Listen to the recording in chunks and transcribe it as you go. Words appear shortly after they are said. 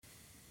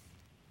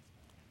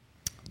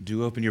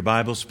Do open your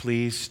Bibles,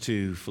 please,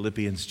 to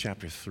Philippians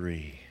chapter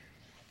 3.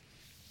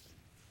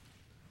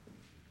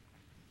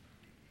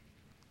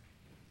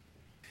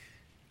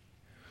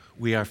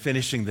 We are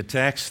finishing the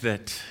text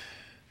that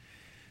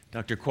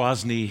Dr.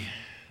 Kwasny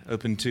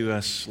opened to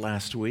us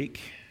last week,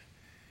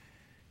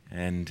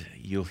 and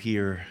you'll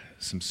hear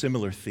some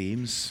similar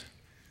themes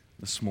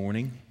this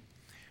morning.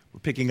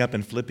 We're picking up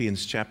in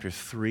Philippians chapter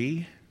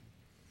 3,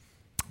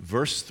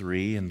 verse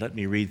 3, and let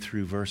me read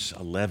through verse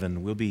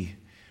 11. We'll be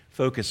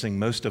focusing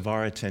most of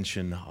our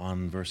attention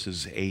on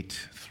verses 8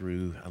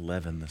 through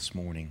 11 this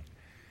morning.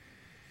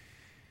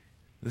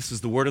 This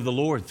is the word of the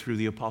Lord through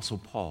the Apostle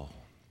Paul.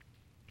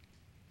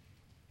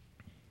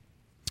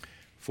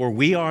 For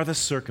we are the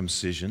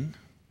circumcision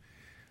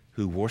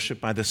who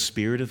worship by the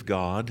Spirit of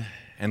God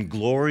and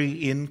glory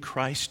in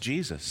Christ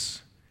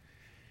Jesus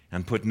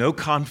and put no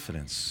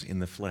confidence in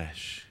the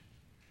flesh,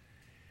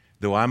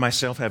 though I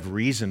myself have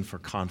reason for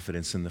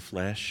confidence in the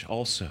flesh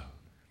also.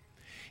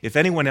 If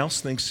anyone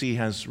else thinks he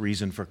has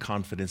reason for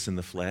confidence in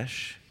the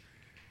flesh,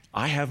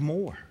 I have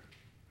more.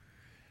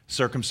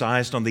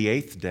 Circumcised on the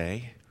 8th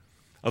day,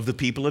 of the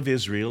people of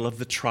Israel, of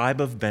the tribe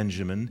of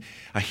Benjamin,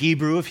 a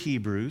Hebrew of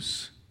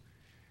Hebrews,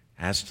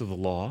 as to the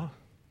law,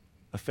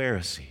 a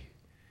Pharisee,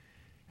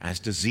 as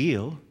to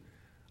zeal,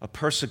 a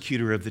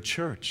persecutor of the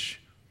church,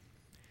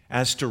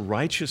 as to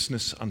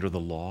righteousness under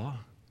the law,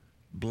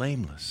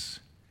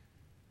 blameless.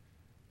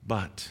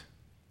 But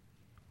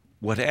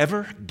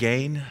whatever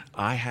gain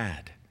I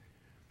had,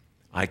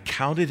 I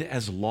counted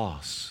as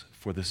loss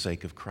for the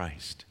sake of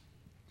Christ.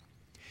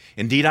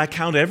 Indeed, I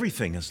count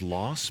everything as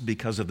loss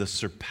because of the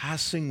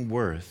surpassing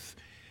worth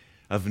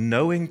of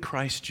knowing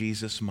Christ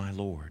Jesus my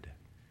Lord.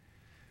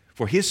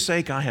 For his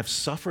sake I have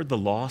suffered the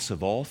loss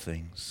of all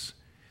things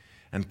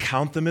and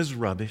count them as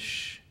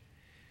rubbish,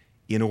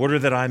 in order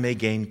that I may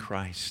gain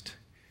Christ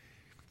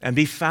and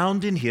be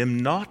found in him,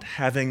 not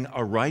having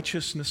a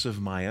righteousness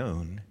of my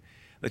own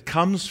that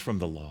comes from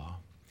the law,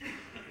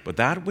 but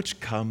that which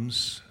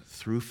comes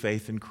through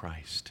faith in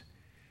Christ,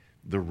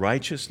 the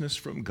righteousness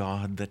from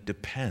God that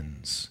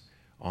depends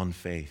on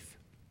faith,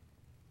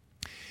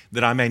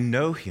 that I may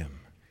know him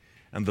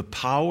and the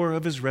power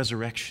of his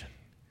resurrection,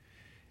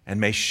 and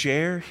may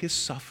share his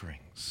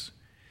sufferings,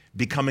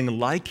 becoming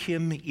like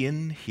him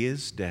in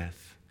his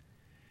death,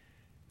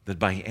 that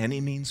by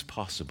any means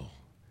possible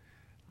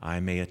I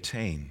may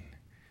attain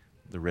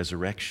the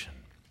resurrection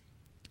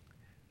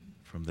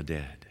from the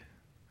dead.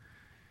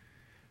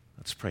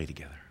 Let's pray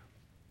together.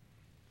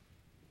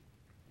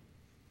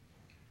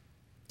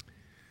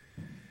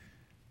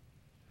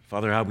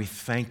 Father, how we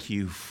thank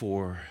you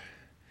for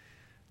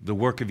the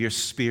work of your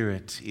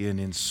Spirit in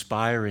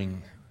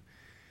inspiring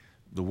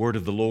the word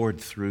of the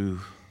Lord through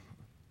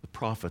the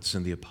prophets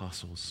and the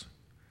apostles.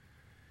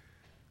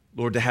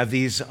 Lord, to have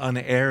these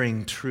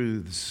unerring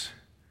truths,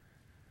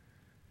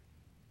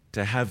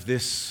 to have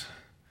this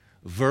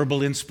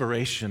verbal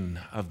inspiration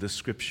of the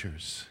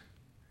Scriptures,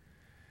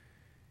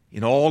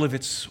 in all of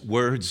its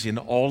words, in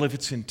all of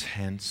its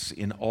intents,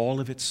 in all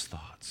of its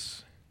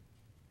thoughts,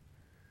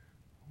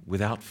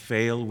 without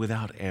fail,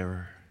 without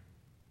error,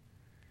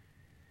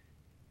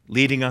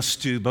 leading us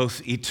to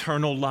both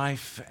eternal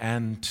life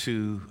and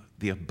to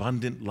the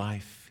abundant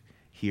life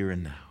here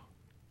and now.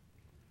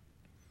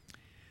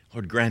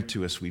 Lord, grant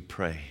to us, we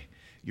pray,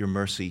 your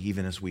mercy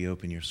even as we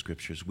open your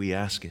Scriptures. We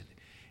ask it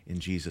in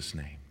Jesus'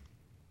 name.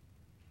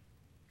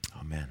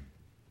 Amen.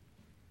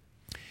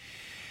 I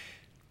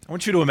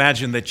want you to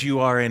imagine that you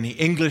are an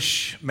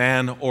English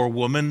man or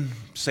woman,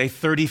 say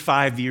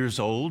 35 years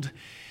old,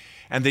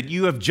 and that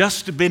you have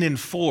just been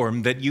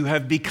informed that you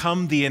have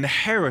become the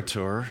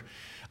inheritor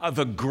of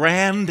a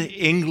grand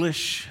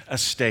English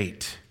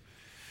estate,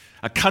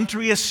 a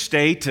country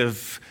estate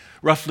of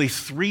roughly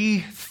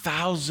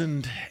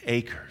 3,000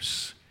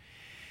 acres.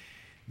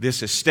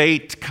 This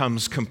estate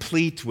comes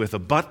complete with a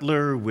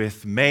butler,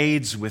 with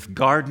maids, with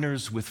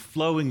gardeners, with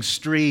flowing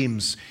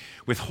streams,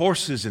 with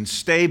horses and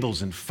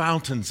stables and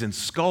fountains and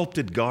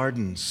sculpted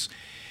gardens.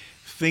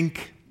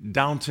 Think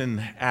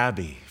Downton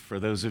Abbey, for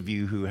those of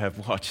you who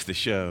have watched the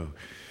show.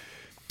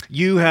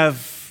 You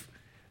have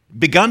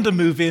begun to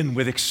move in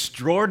with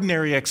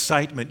extraordinary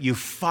excitement. You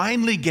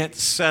finally get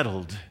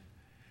settled,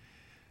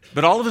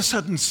 but all of a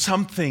sudden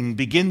something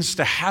begins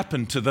to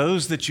happen to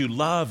those that you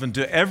love and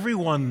to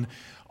everyone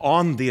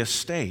on the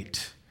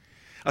estate.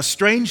 A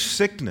strange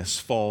sickness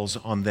falls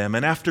on them,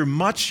 and after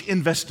much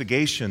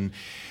investigation,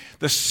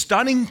 the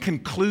stunning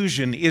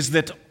conclusion is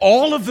that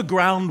all of the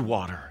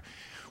groundwater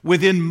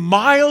within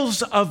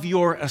miles of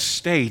your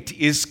estate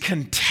is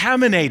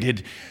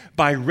contaminated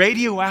by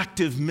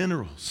radioactive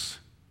minerals.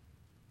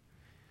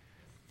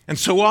 And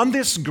so on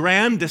this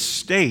grand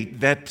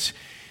estate that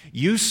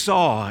you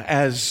saw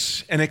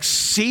as an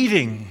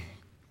exceeding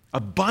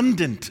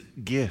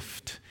abundant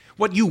gift,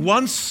 what you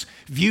once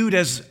viewed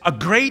as a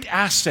great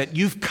asset,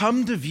 you've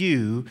come to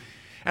view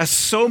as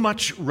so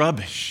much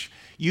rubbish.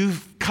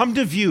 You've come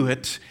to view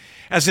it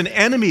as an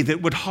enemy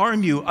that would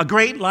harm you, a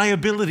great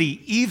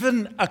liability,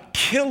 even a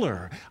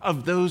killer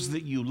of those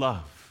that you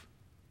love.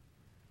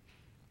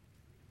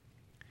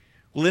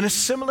 Well, in a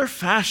similar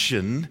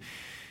fashion,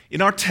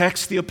 in our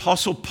text, the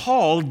Apostle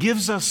Paul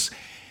gives us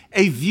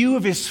a view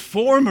of his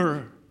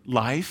former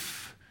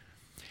life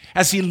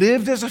as he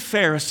lived as a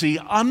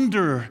Pharisee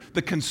under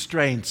the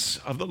constraints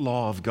of the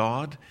law of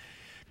God,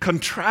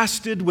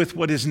 contrasted with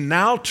what is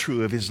now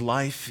true of his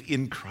life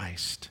in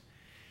Christ.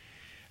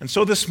 And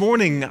so this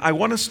morning, I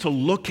want us to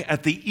look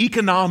at the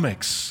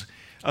economics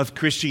of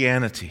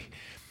Christianity.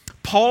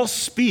 Paul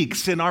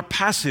speaks in our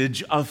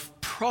passage of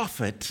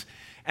profit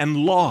and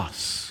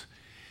loss.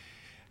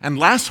 And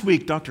last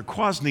week, Dr.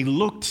 Kwasny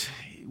looked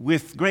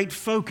with great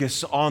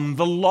focus on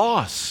the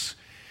loss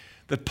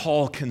that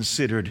Paul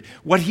considered,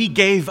 what he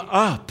gave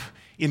up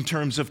in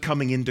terms of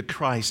coming into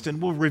Christ.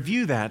 And we'll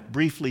review that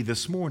briefly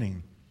this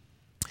morning.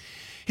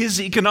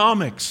 His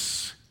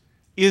economics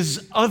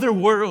is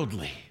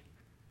otherworldly.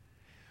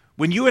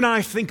 When you and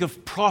I think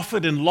of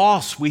profit and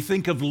loss, we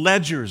think of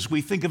ledgers,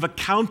 we think of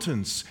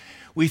accountants,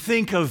 we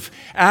think of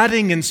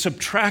adding and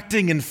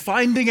subtracting and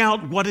finding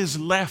out what is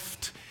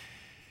left.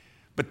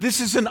 But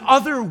this is an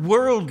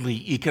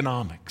otherworldly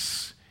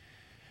economics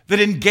that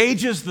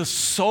engages the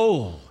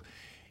soul.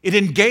 It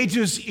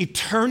engages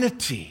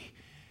eternity.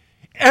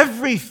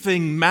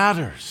 Everything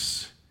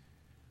matters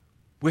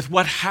with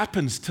what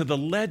happens to the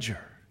ledger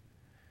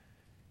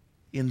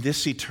in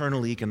this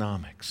eternal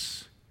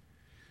economics.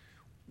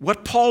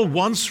 What Paul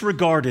once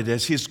regarded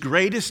as his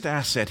greatest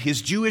asset,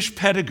 his Jewish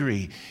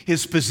pedigree,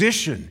 his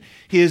position,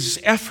 his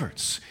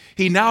efforts,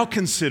 he now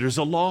considers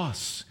a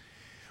loss.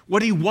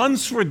 What he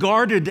once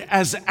regarded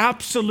as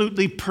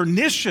absolutely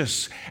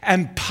pernicious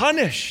and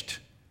punished,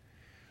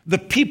 the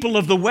people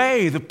of the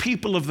way, the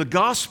people of the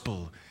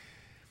gospel,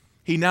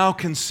 he now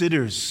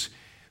considers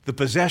the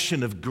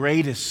possession of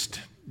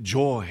greatest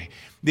joy.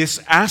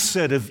 This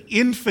asset of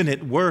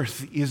infinite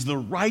worth is the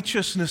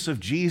righteousness of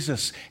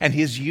Jesus and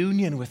his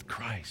union with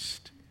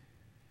Christ.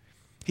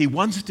 He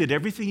once did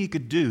everything he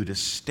could do to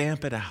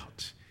stamp it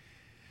out.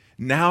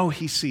 Now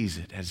he sees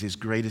it as his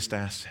greatest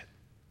asset.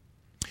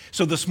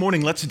 So this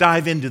morning, let's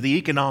dive into the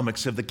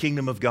economics of the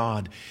kingdom of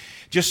God.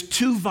 Just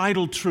two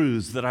vital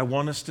truths that I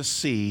want us to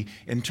see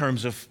in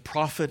terms of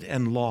profit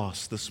and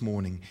loss this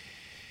morning.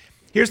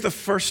 Here's the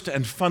first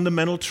and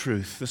fundamental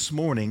truth this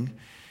morning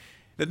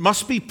that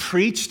must be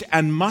preached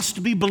and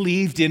must be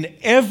believed in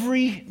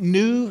every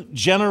new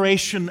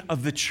generation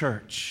of the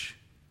church.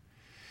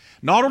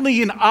 Not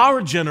only in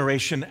our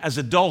generation as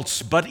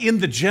adults, but in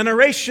the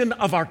generation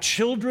of our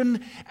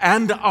children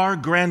and our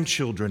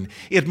grandchildren.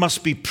 It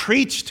must be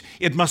preached,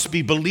 it must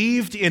be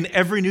believed in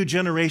every new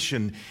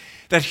generation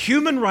that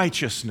human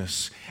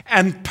righteousness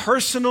and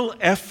personal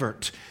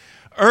effort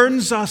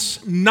earns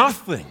us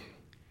nothing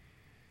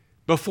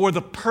before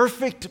the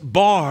perfect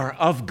bar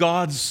of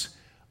God's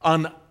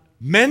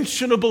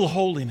unmentionable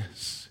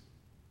holiness.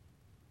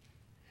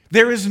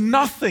 There is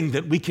nothing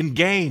that we can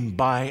gain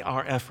by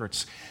our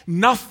efforts,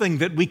 nothing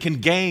that we can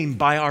gain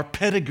by our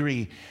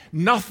pedigree,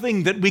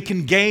 nothing that we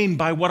can gain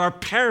by what our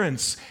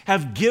parents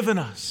have given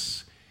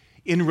us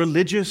in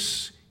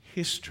religious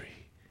history.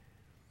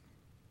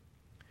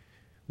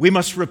 We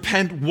must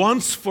repent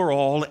once for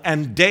all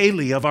and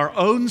daily of our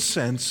own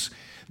sense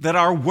that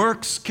our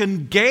works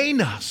can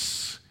gain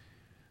us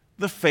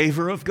the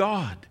favor of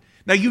God.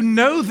 Now, you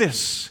know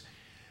this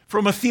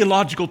from a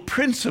theological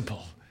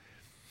principle.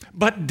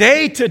 But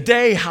day to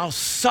day, how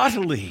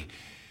subtly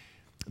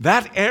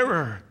that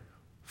error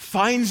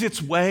finds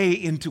its way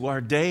into our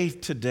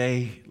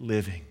day-to-day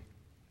living.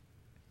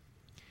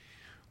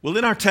 Well,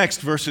 in our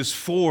text, verses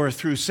 4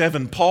 through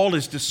 7, Paul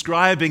is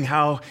describing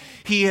how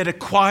he had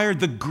acquired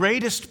the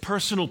greatest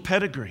personal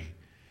pedigree.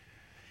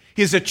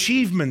 His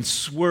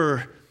achievements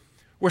were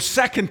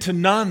second to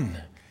none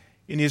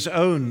in his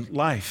own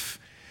life.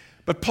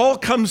 But Paul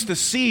comes to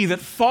see that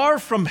far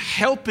from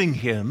helping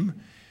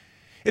him,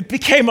 it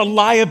became a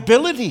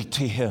liability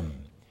to him.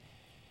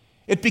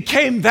 It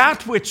became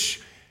that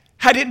which,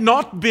 had it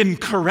not been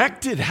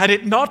corrected, had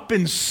it not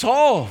been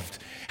solved,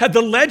 had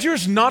the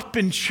ledgers not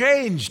been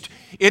changed,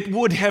 it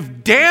would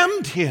have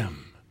damned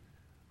him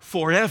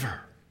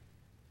forever.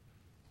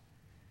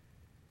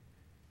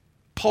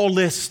 Paul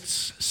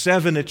lists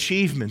 7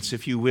 achievements,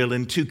 if you will,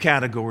 in 2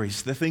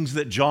 categories, the things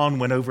that John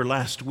went over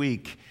last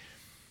week.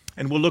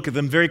 And we'll look at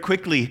them very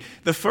quickly.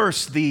 The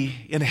first, the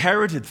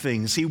inherited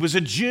things. He was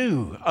a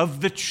Jew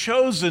of the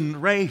chosen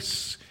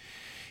race.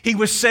 He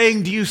was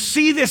saying, do you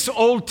see this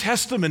Old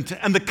Testament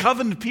and the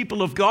covenant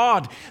people of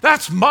God?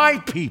 That's my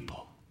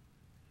people,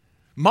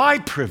 my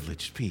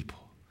privileged people.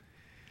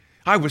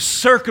 I was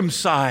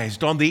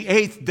circumcised on the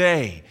 8th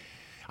day.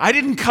 I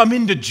didn't come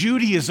into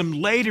Judaism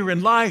later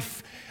in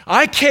life.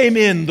 I came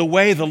in the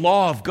way the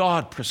law of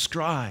God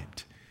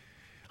prescribed.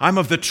 I'm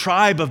of the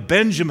tribe of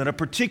Benjamin, a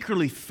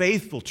particularly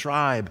faithful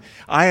tribe.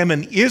 I am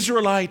an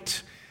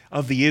Israelite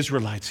of the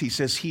Israelites. He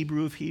says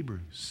Hebrew of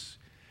Hebrews.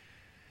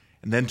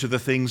 And then to the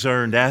things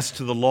earned. As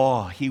to the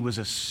law, he was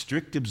a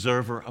strict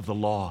observer of the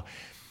law.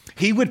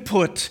 He would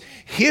put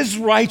his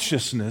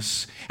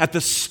righteousness at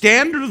the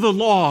standard of the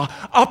law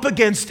up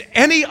against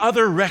any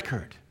other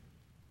record.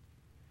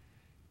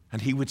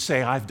 And he would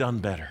say, I've done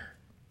better.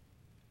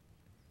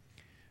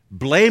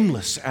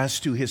 blameless as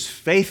to his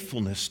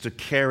faithfulness to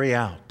carry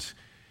out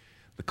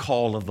the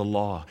call of the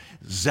law.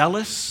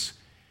 Zealous,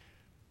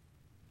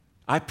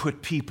 I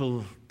put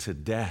people to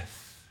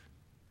death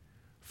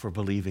for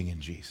believing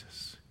in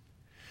Jesus.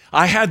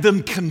 I had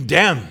them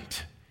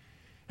condemned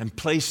and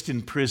placed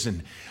in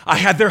prison. I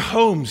had their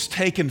homes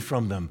taken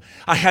from them.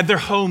 I had their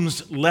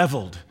homes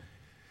leveled.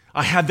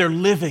 I had their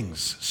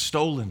livings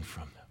stolen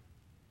from them.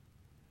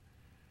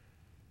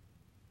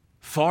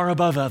 Far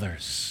above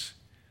others,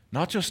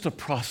 not just a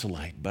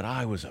proselyte, but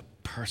I was a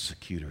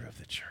persecutor of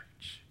the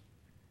church.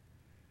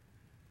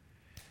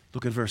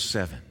 Look at verse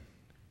 7.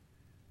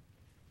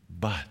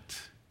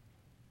 But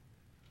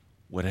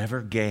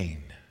whatever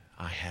gain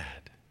I had.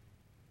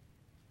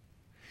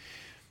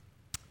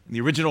 In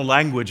the original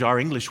language, our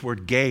English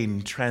word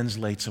gain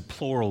translates a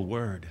plural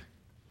word.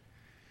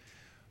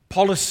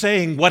 Paul is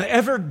saying,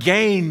 whatever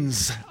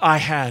gains I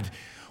had,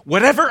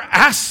 whatever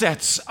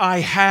assets I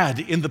had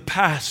in the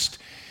past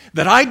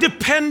that I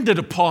depended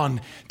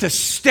upon to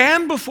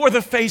stand before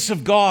the face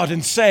of God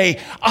and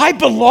say, I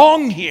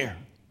belong here,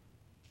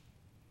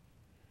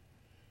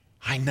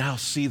 I now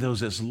see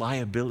those as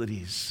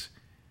liabilities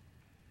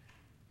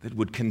that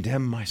would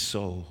condemn my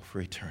soul for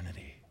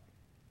eternity.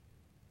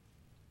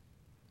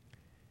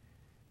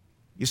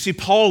 You see,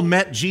 Paul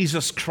met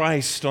Jesus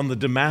Christ on the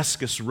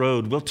Damascus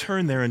road. We'll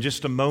turn there in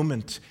just a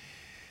moment.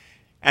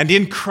 And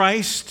in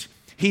Christ,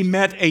 he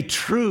met a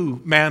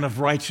true man of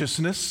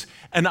righteousness,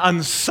 an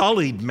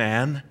unsullied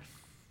man,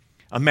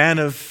 a man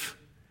of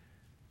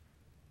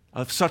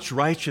such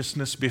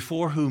righteousness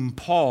before whom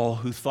Paul,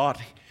 who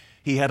thought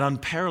he had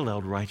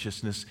unparalleled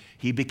righteousness,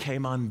 he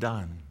became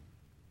undone.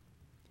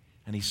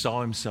 And he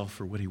saw himself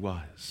for what he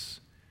was.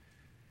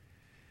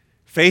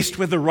 Faced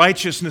with the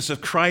righteousness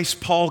of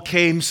Christ, Paul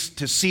came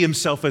to see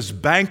himself as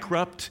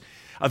bankrupt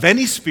of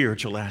any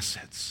spiritual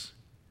assets.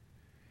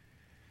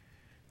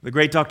 The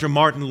great Dr.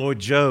 Martin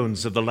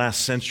Lloyd-Jones of the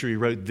last century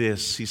wrote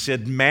this. He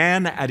said,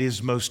 man at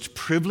his most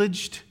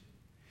privileged,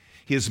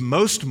 his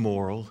most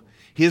moral,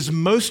 his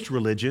most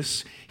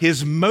religious,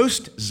 his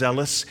most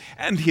zealous,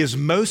 and his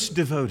most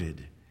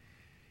devoted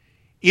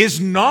is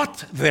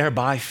not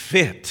thereby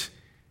fit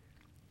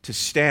to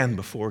stand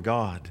before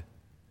God.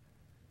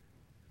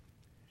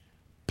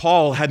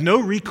 Paul had no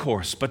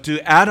recourse but to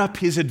add up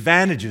his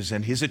advantages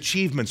and his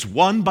achievements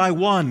one by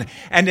one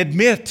and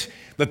admit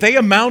that they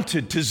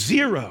amounted to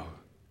zero.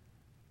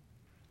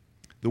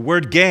 The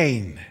word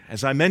gain,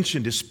 as I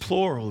mentioned, is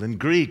plural in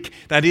Greek.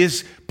 That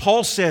is,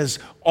 Paul says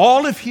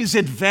all of his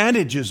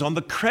advantages on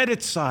the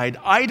credit side,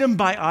 item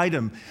by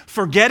item,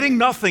 forgetting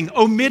nothing,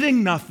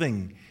 omitting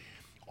nothing,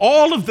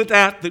 all of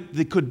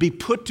that could be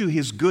put to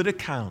his good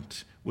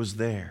account was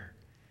there.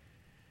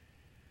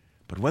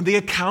 But when the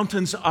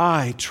accountant's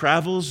eye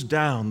travels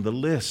down the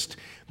list,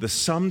 the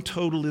sum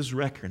total is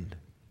reckoned.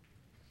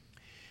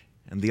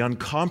 And the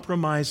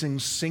uncompromising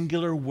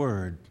singular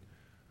word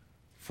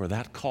for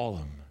that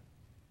column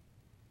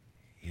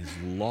is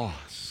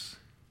loss.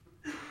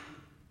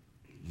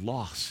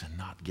 Loss and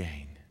not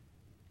gain.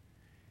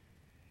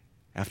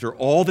 After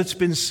all that's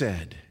been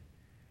said,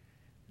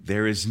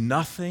 there is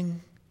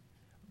nothing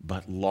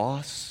but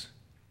loss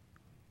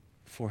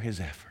for his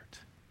effort.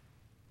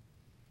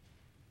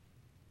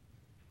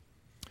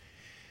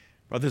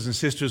 Brothers and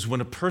sisters, when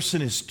a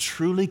person is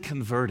truly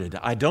converted,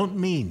 I don't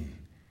mean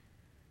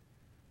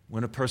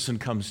when a person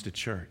comes to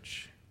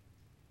church.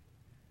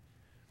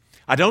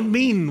 I don't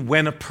mean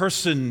when a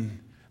person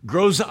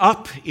grows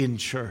up in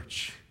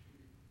church.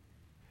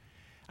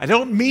 I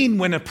don't mean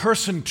when a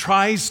person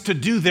tries to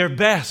do their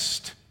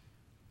best.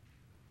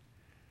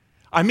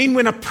 I mean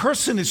when a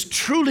person is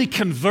truly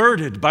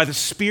converted by the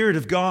Spirit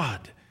of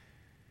God.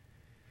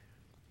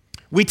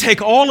 We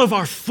take all of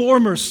our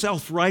former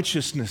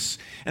self-righteousness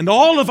and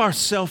all of our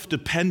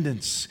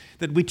self-dependence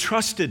that we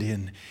trusted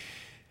in,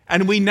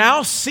 and we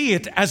now see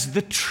it as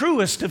the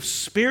truest of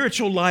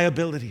spiritual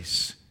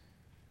liabilities.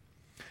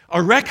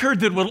 A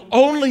record that will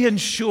only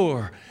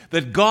ensure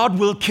that God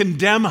will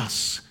condemn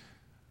us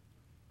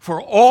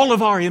for all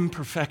of our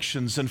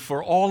imperfections and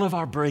for all of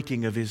our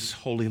breaking of His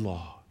holy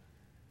law.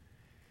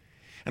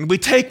 And we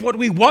take what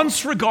we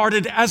once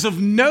regarded as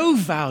of no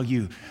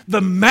value,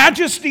 the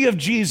majesty of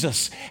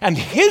Jesus and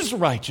His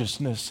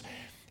righteousness,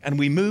 and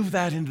we move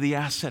that into the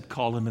asset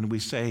column and we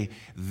say,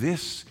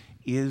 this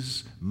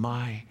is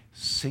my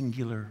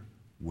singular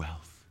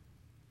wealth.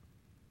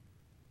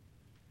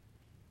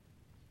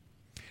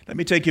 Let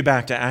me take you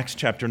back to Acts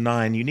chapter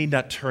 9. You need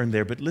not turn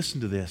there, but listen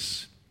to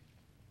this.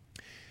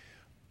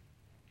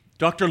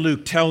 Dr.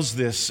 Luke tells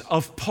this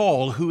of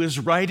Paul, who is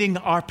writing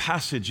our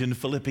passage in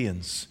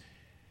Philippians.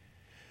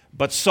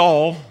 But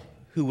Saul,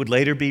 who would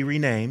later be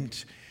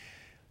renamed,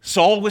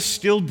 Saul was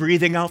still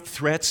breathing out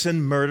threats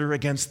and murder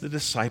against the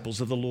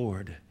disciples of the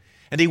Lord.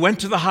 And he went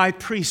to the high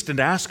priest and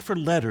asked for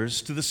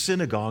letters to the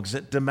synagogues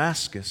at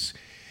Damascus,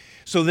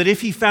 so that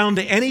if he found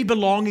any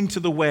belonging to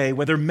the way,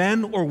 whether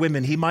men or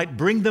women, he might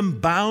bring them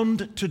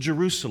bound to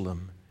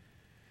Jerusalem.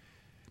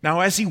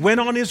 Now, as he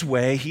went on his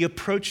way, he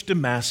approached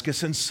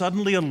Damascus, and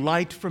suddenly a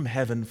light from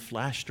heaven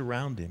flashed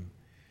around him.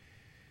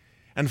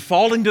 And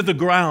falling to the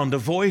ground, a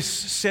voice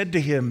said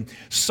to him,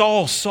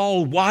 "Saul,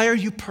 Saul, why are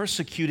you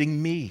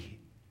persecuting me?"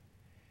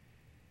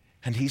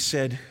 And he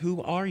said,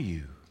 "Who are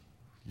you,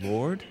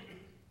 Lord?"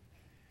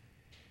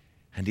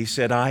 And he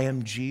said, "I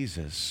am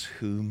Jesus,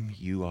 whom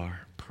you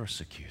are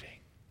persecuting."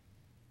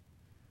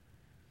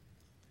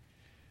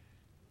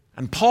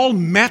 And Paul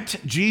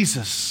met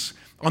Jesus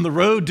on the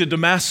road to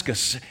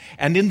Damascus,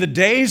 and in the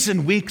days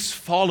and weeks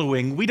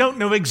following, we don't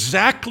know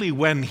exactly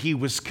when he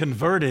was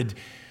converted,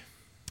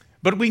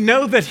 but we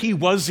know that he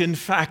was in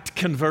fact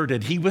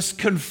converted. He was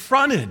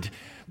confronted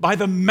by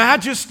the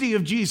majesty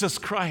of Jesus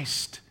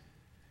Christ,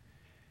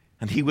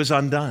 and he was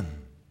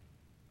undone.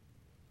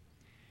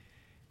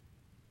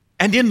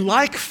 And in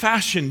like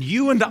fashion,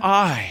 you and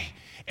I,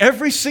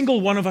 every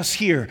single one of us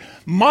here,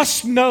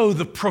 must know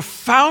the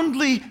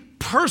profoundly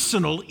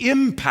personal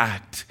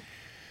impact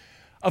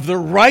of the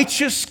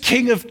righteous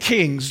King of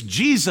Kings,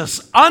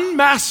 Jesus,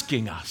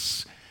 unmasking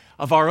us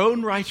of our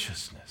own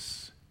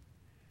righteousness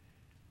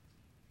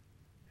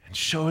and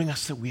showing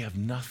us that we have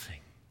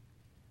nothing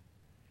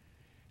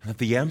and that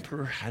the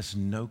emperor has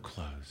no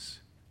clothes.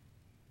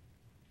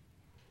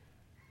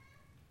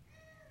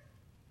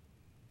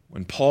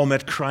 When Paul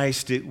met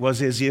Christ, it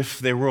was as if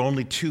there were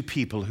only two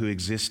people who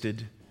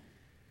existed.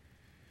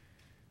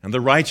 And the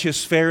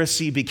righteous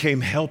Pharisee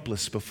became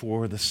helpless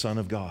before the Son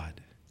of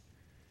God.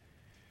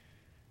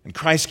 And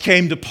Christ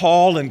came to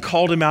Paul and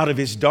called him out of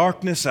his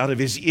darkness, out of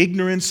his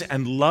ignorance,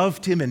 and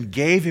loved him and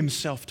gave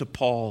himself to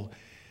Paul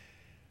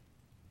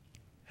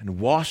and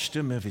washed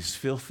him of his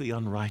filthy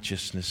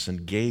unrighteousness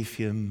and gave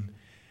him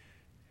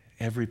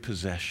every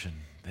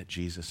possession that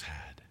Jesus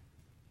had.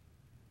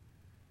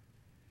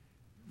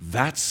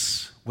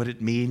 That's what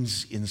it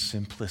means in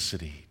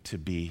simplicity to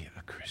be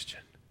a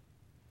Christian.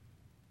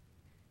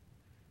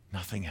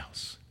 Nothing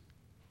else.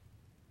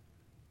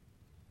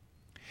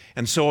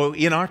 And so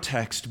in our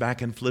text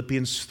back in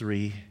Philippians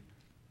 3,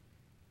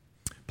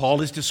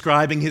 Paul is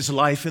describing his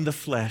life in the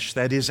flesh,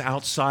 that is,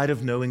 outside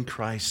of knowing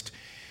Christ.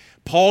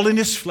 Paul in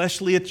his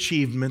fleshly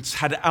achievements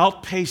had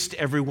outpaced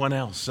everyone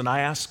else. And I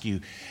ask you,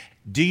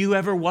 do you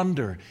ever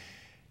wonder,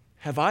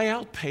 have I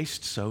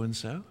outpaced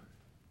so-and-so?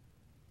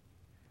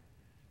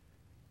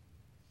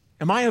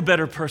 Am I a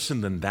better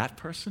person than that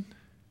person?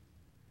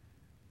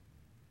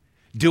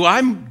 Do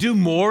I do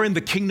more in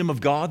the kingdom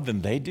of God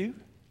than they do?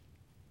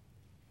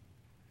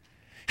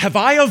 Have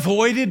I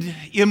avoided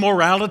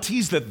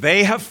immoralities that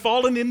they have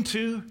fallen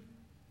into?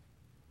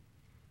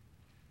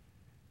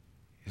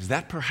 Is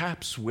that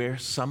perhaps where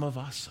some of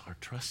us are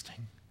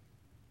trusting?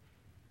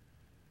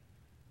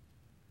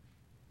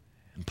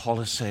 And Paul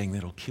is saying that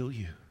it'll kill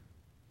you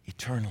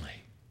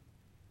eternally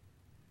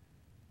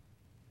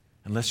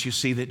unless you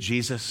see that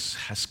Jesus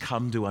has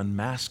come to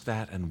unmask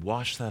that and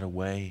wash that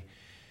away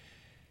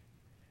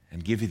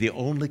and give you the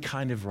only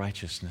kind of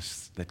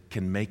righteousness that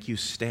can make you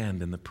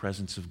stand in the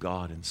presence of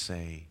God and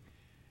say,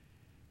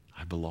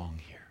 I belong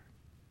here.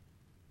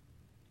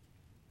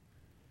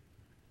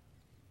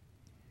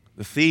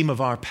 The theme of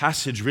our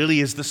passage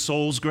really is the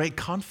soul's great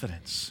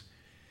confidence.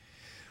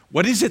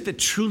 What is it that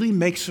truly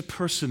makes a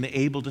person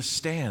able to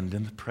stand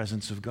in the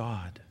presence of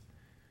God?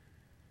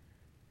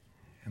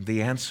 And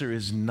the answer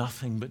is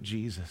nothing but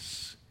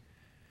Jesus.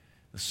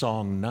 The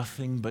song,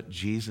 "Nothing But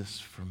Jesus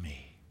for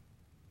Me."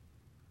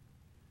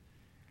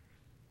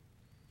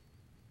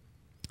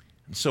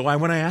 And so I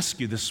want to ask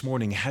you this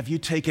morning, have you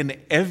taken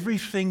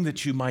everything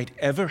that you might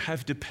ever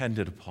have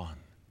depended upon?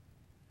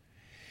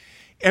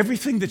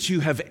 Everything that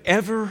you have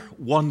ever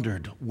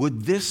wondered,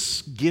 would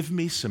this give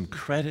me some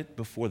credit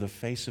before the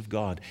face of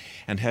God?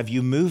 And have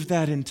you moved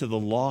that into the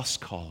loss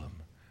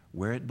column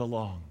where it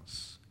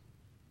belongs?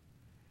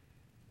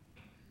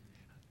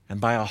 And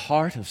by a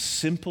heart of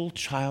simple,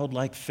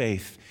 childlike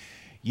faith,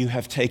 you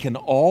have taken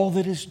all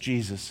that is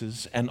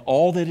Jesus's and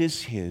all that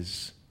is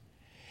His,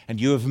 and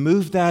you have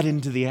moved that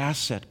into the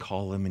asset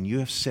column, and you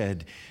have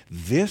said,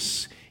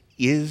 this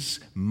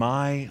is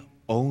my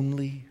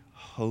only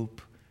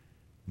hope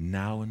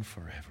now and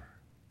forever.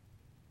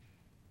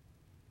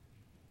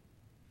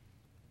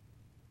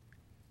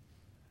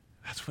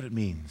 That's what it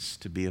means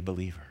to be a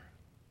believer.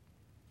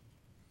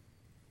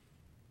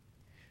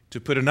 To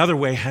put another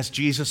way, has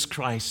Jesus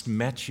Christ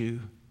met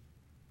you?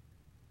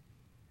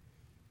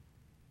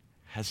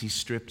 Has He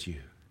stripped you?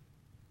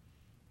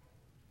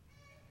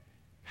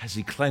 Has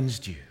He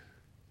cleansed you?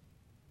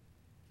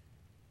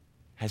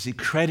 Has He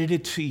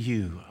credited to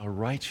you a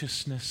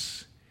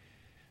righteousness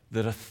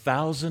that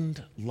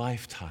 1,000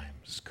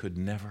 lifetimes could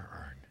never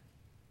earn?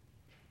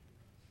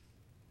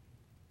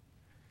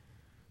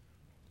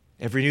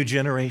 Every new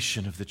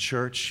generation of the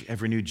church,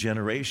 every new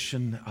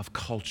generation of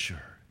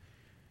culture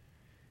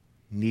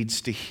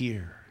needs to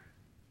hear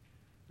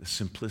the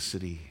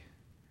simplicity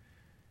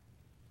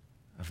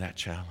of that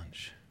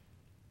challenge.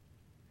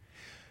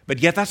 But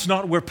yet that's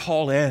not where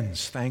Paul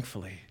ends,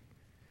 thankfully.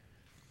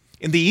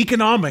 In the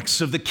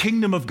economics of the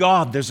kingdom of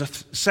God, there's a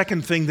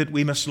second thing that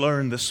we must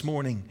learn this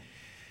morning.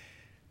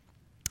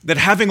 that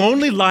having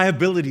only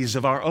liabilities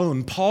of our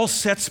own, Paul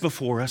sets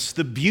before us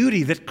the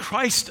beauty that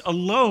Christ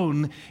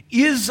alone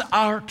is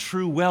our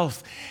true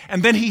wealth.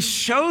 And then he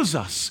shows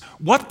us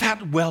what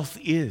that wealth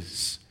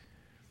is.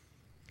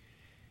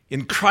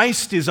 In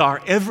Christ is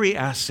our every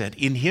asset.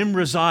 In him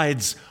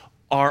resides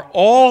our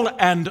all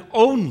and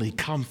only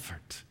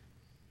comfort.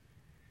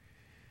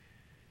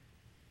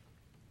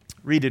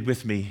 Read it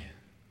with me,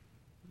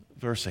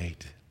 verse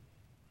 8.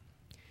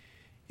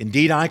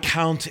 Indeed, I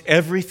count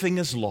everything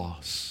as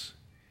loss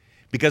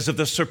because of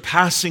the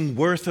surpassing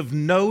worth of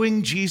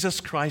knowing Jesus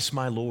Christ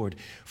my Lord.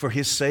 For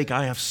his sake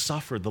I have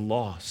suffered the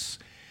loss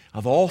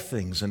of all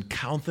things and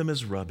count them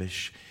as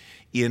rubbish,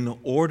 in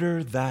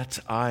order that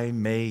I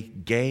may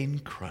gain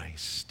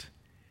Christ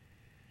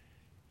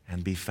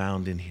and be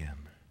found in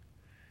him.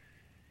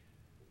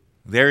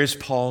 There is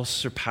Paul's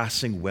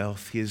surpassing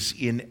wealth, his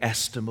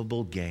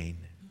inestimable gain.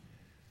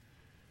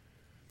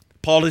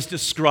 Paul is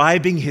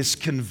describing his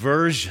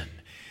conversion,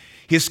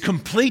 his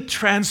complete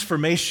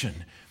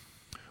transformation,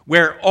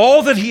 where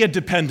all that he had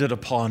depended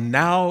upon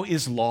now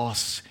is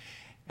loss,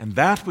 and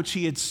that which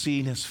he had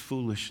seen as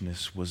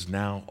foolishness was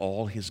now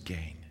all his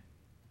gain.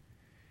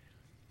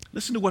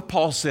 Listen to what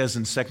Paul says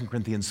in 2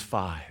 Corinthians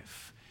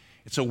 5.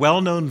 It's a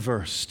well-known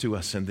verse to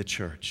us in the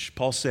church.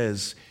 Paul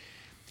says,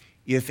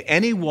 if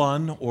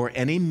anyone or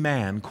any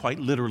man, quite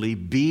literally,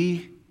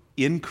 be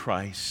in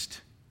Christ,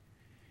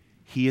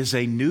 he is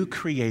a new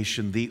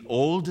creation. The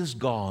old is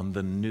gone,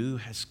 the new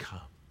has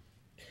come.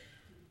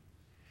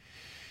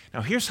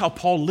 Now here's how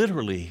Paul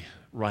literally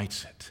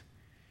writes it.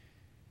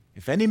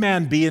 If any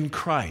man be in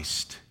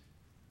Christ,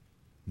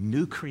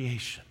 new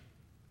creation.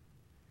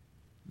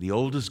 The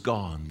old is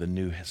gone, the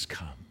new has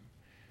come.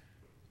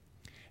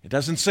 It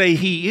doesn't say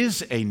he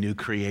is a new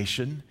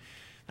creation.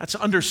 That's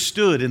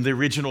understood in the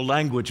original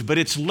language, but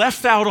it's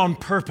left out on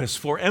purpose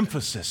for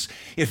emphasis.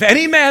 If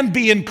any man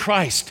be in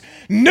Christ,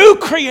 new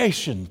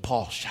creation,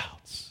 Paul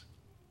shouts.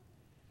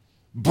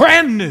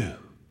 Brand new.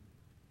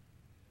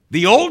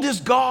 The old is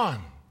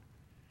gone.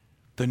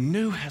 The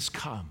new has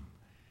come.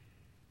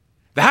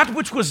 That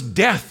which was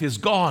death is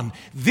gone.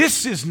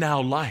 This is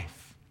now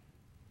life.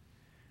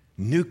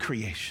 New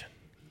creation.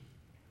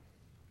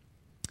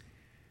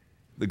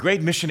 The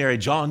great missionary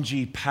John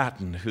G.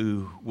 Paton,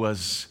 who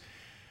was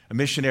a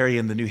missionary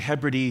in the New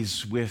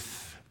Hebrides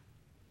with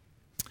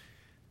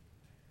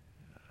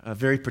a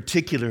very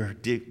particularly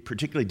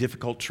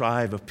difficult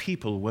tribe of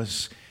people,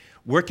 was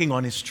working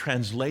on his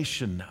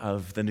translation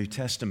of the New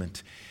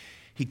Testament.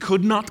 He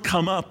could not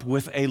come up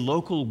with a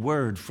local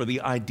word for the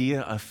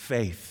idea of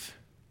faith.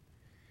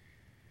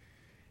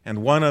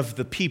 And one of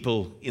the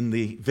people in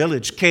the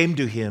village came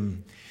to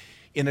him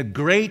in a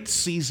great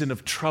season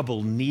of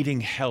trouble,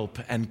 needing help,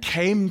 and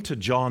came to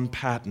John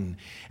Paton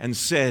and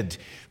said,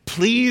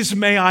 please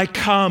may I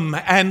come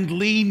and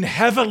lean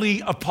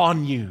heavily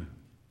upon you.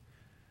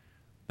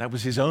 That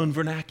was his own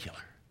vernacular.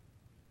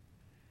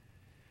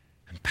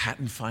 And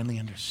Paton finally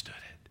understood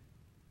it.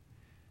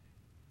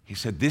 He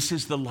said, this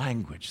is the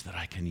language that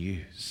I can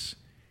use.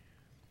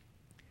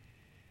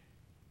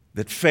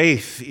 That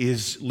faith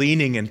is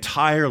leaning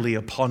entirely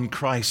upon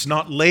Christ,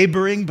 not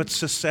laboring but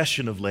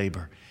cessation of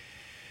labor,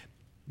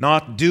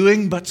 not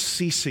doing but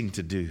ceasing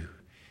to do,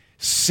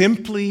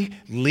 simply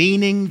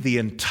leaning the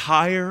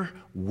entire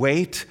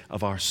weight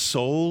of our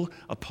soul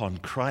upon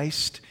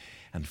Christ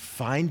and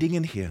finding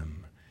in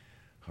him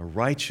a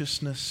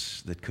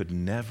righteousness that could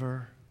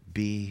never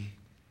be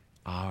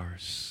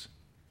ours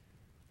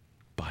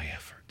by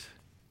effort.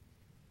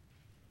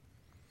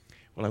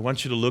 Well, I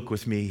want you to look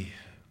with me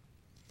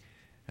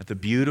at the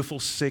beautiful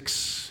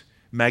 6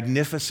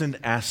 magnificent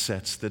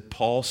assets that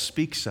Paul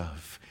speaks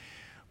of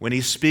when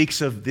he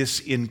speaks of this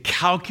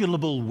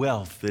incalculable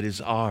wealth that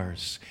is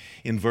ours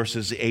in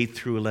verses 8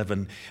 through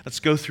 11. Let's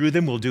go through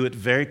them. We'll do it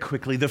very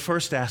quickly. The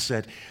first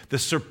asset, the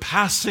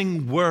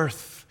surpassing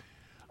worth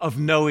of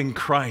knowing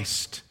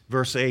Christ.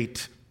 Verse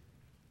 8.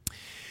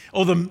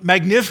 Oh, the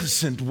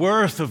magnificent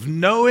worth of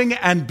knowing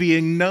and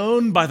being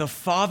known by the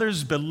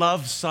Father's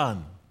beloved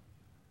Son.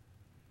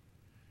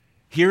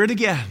 Hear it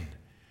again.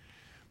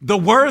 The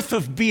worth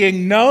of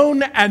being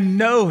known and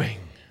knowing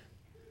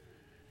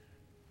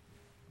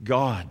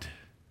God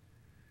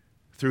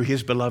through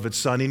his beloved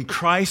Son. In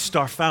Christ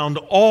are found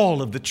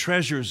all of the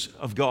treasures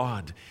of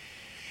God.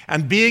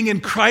 And being in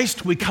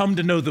Christ, we come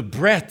to know the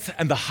breadth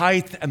and the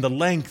height and the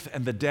length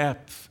and the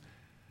depth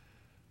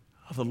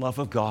of the love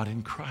of God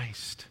in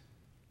Christ.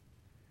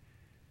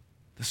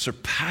 The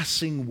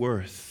surpassing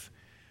worth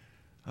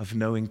of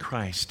knowing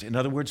Christ. In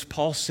other words,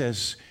 Paul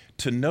says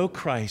to know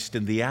Christ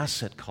in the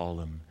asset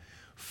column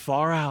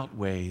far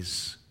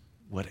outweighs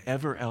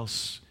whatever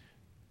else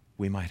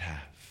we might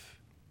have.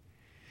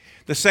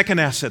 The second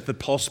asset that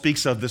Paul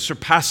speaks of, the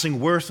surpassing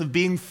worth of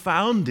being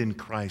found in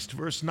Christ.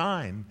 Verse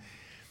 9,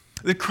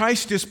 that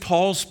Christ is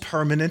Paul's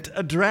permanent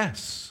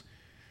address.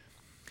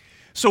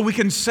 So we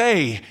can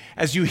say,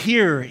 as you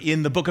hear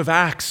in the book of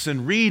Acts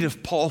and read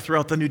of Paul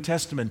throughout the New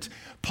Testament,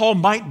 Paul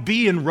might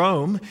be in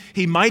Rome,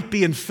 he might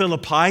be in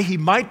Philippi, he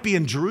might be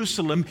in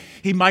Jerusalem,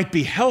 he might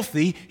be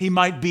healthy, he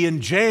might be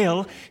in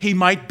jail, he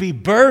might be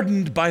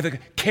burdened by the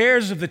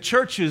cares of the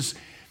churches,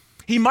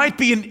 he might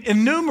be in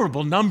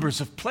innumerable numbers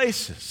of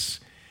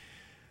places.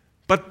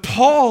 But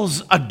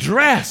Paul's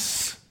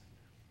address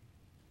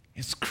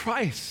is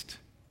Christ.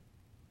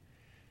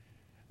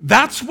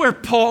 That's where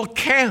Paul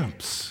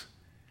camps.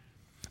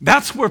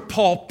 That's where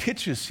Paul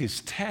pitches his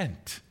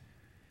tent.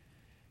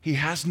 He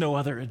has no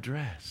other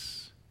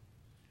address.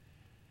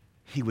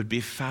 He would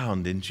be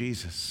found in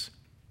Jesus.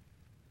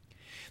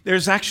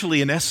 There's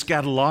actually an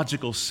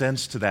eschatological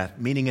sense to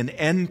that, meaning an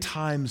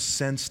end-time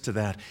sense to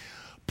that.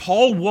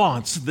 Paul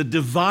wants the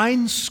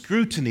divine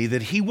scrutiny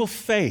that he will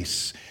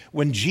face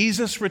when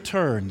Jesus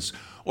returns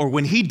or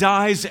when he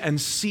dies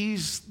and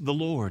sees the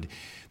Lord.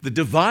 The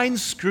divine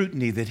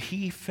scrutiny that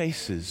he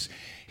faces,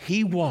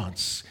 he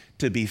wants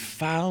to be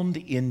found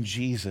in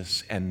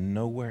Jesus and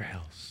nowhere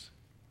else,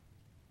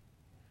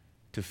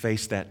 to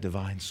face that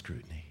divine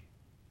scrutiny.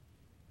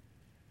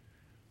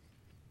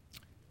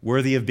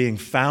 Worthy of being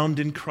found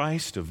in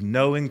Christ, of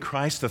knowing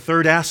Christ. The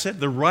third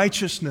asset, the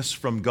righteousness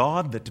from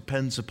God that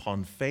depends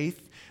upon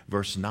faith.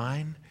 Verse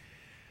 9.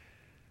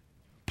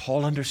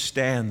 Paul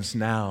understands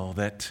now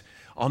that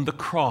on the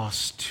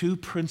cross, two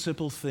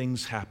principal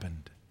things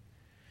happened.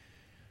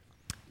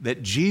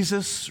 That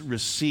Jesus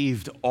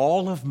received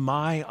all of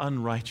my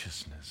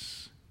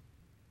unrighteousness,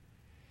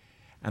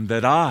 and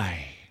that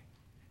I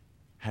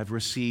have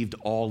received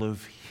all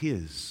of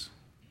his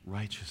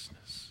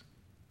righteousness.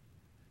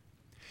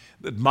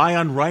 That my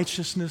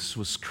unrighteousness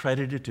was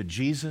credited to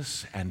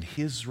Jesus, and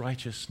his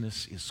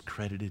righteousness is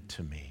credited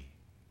to me.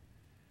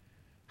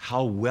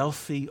 How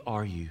wealthy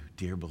are you,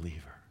 dear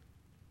believer?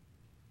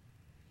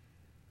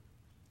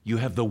 You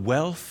have the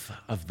wealth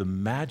of the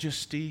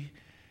majesty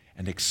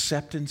and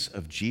acceptance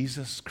of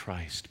Jesus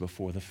Christ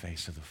before the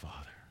face of the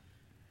Father.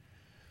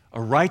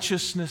 A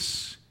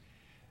righteousness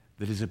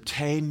that is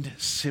obtained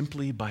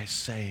simply by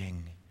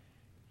saying,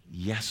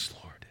 yes,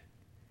 Lord,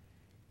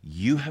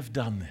 you have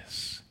done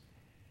this,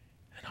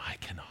 and I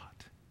cannot.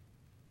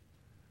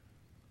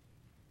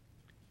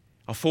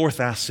 A fourth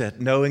asset,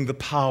 knowing the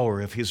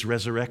power of his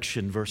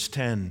resurrection, verse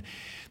 10.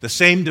 The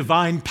same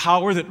divine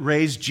power that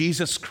raised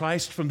Jesus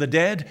Christ from the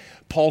dead,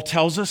 Paul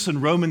tells us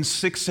in Romans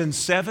 6 and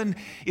 7,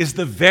 is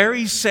the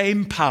very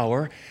same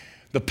power,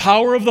 the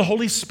power of the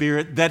Holy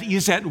Spirit that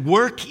is at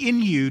work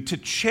in you to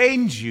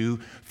change you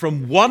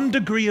from one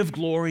degree of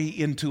glory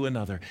into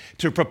another,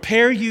 to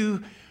prepare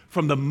you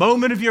from the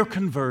moment of your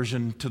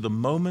conversion to the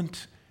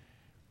moment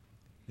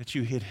that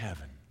you hit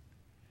heaven.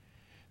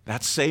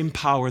 That same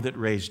power that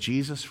raised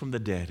Jesus from the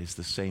dead is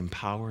the same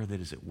power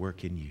that is at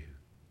work in you.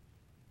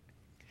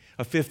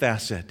 A fifth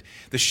asset,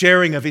 the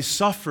sharing of his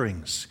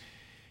sufferings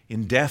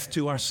in death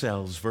to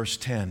ourselves, verse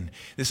 10.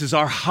 This is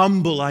our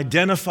humble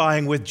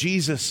identifying with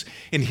Jesus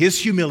in his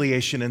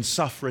humiliation and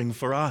suffering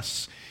for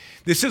us.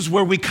 This is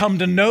where we come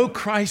to know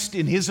Christ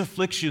in his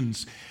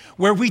afflictions,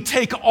 where we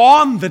take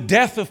on the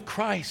death of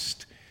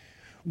Christ,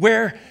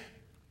 where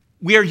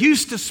we are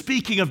used to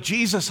speaking of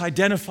Jesus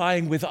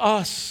identifying with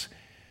us,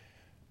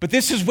 but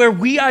this is where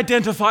we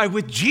identify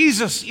with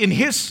Jesus in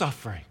his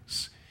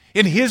sufferings,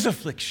 in his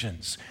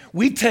afflictions.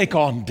 We take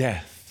on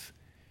death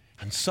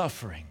and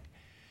suffering,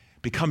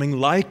 becoming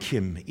like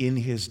him in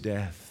his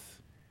death.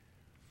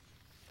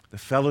 The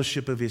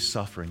fellowship of his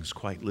sufferings,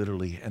 quite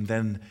literally. And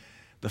then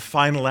the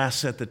final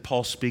asset that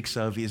Paul speaks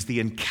of is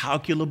the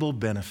incalculable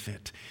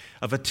benefit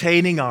of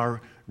attaining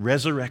our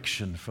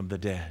resurrection from the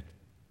dead.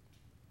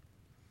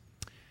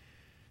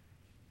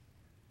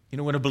 You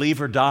know, when a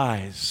believer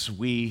dies,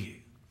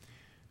 we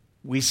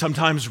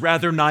sometimes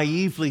rather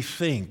naively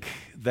think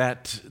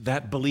that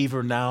that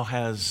believer now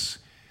has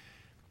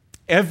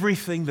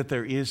everything that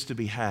there is to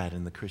be had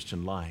in the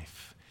Christian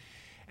life.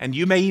 And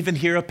you may even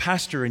hear a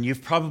pastor, and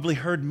you've probably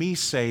heard me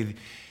say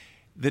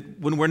that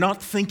when we're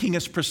not thinking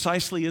as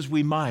precisely as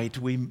we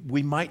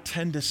might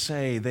tend to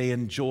say they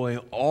enjoy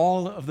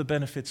all of the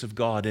benefits of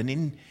God.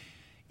 And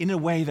in a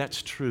way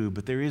that's true,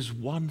 but there is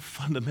one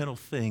fundamental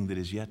thing that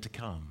is yet to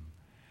come,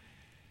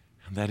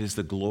 and that is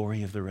the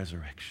glory of the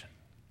resurrection.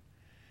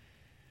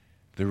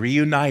 The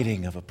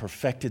reuniting of a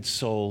perfected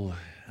soul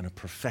and a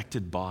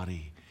perfected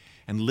body,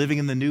 and living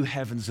in the new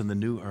heavens and the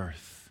new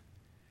earth,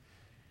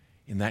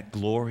 in that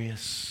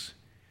glorious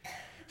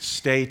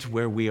state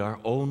where we are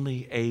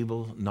only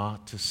able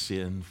not to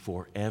sin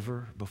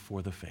forever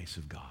before the face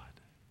of God.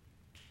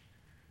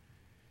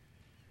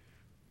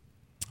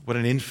 What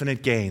an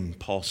infinite gain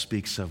Paul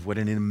speaks of, what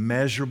an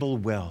immeasurable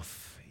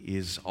wealth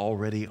is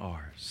already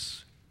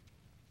ours.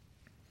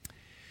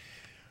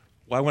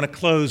 Well, I want to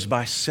close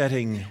by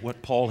setting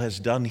what Paul has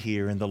done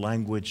here in the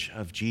language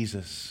of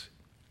Jesus.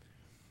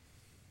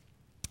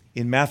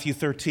 In Matthew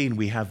 13,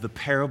 we have the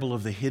parable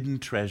of the hidden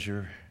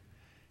treasure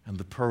and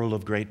the pearl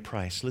of great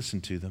price.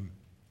 Listen to them.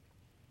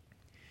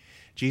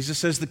 Jesus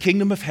says, "The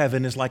kingdom of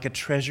heaven is like a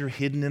treasure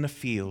hidden in a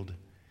field,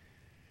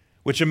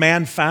 which a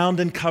man found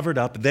and covered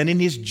up. Then in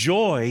his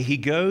joy he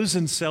goes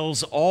and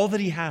sells all that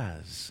he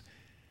has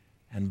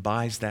and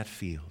buys that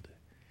field.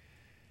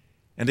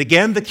 And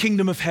again, the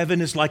kingdom of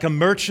heaven is like a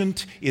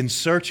merchant in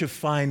search of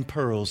fine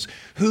pearls,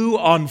 who,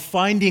 on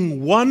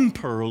finding one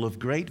pearl of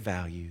great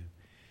value,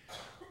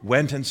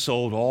 went and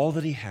sold all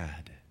that he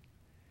had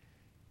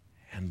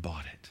and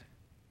bought it.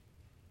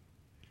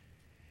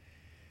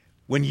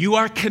 When you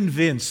are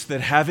convinced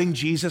that having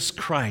Jesus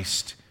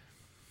Christ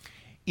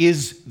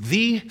is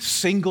the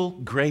single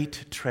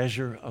great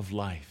treasure of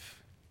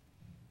life,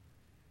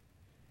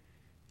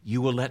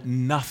 you will let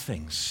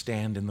nothing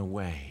stand in the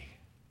way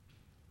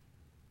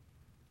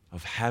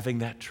of having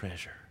that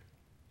treasure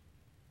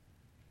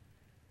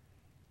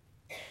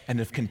and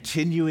of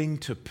continuing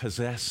to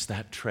possess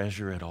that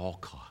treasure at all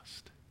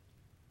cost.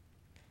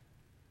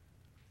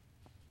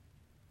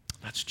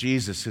 That's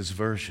Jesus'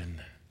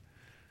 version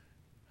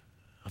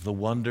of the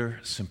wonder,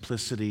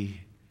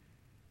 simplicity,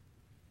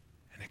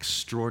 and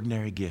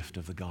extraordinary gift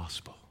of the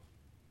gospel.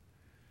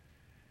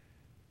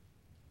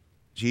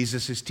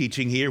 Jesus is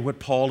teaching here what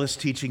Paul is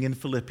teaching in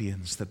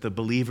Philippians, that the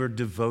believer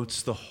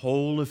devotes the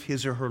whole of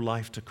his or her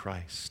life to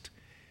Christ,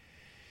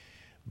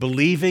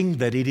 believing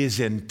that it is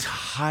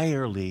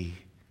entirely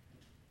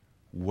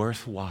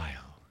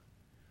worthwhile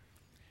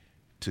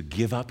to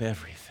give up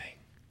everything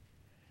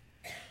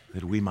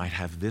that we might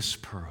have this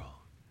pearl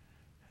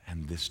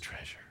and this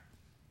treasure.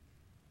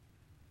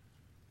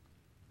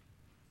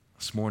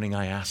 This morning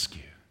I ask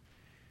you,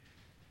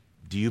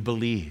 do you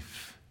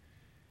believe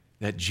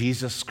that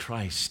Jesus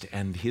Christ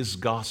and his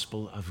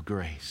gospel of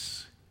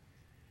grace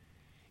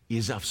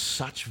is of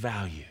such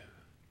value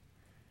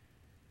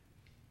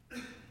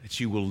that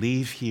you will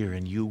leave here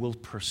and you will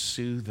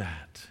pursue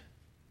that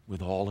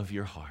with all of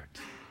your heart?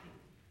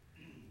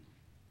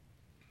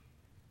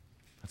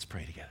 Let's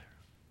pray together.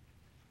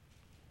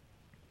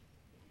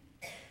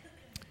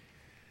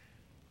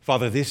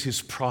 Father, this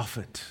is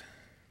profit.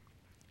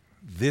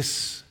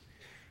 This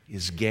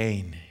is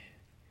gain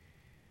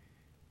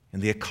in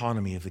the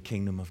economy of the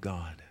kingdom of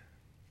God.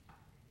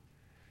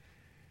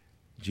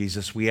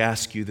 Jesus, we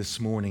ask you this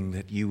morning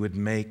that you would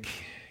make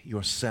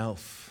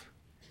yourself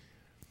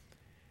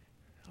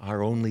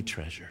our only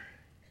treasure.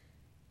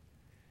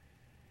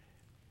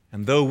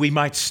 And though we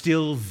might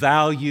still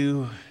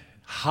value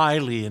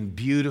highly and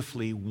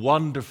beautifully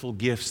wonderful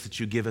gifts that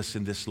you give us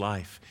in this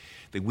life,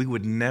 that we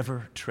would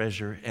never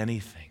treasure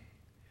anything,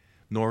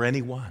 nor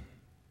anyone,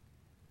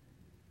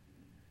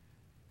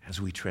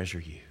 as we treasure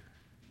you.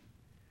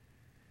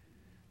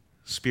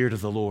 Spirit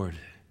of the Lord,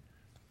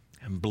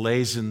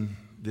 emblazon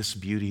this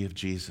beauty of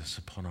Jesus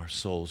upon our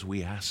souls.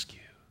 We ask you,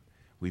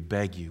 we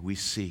beg you, we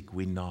seek,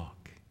 we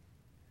knock,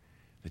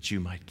 that you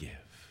might give.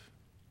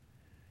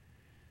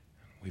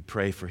 We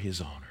pray for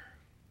his honor.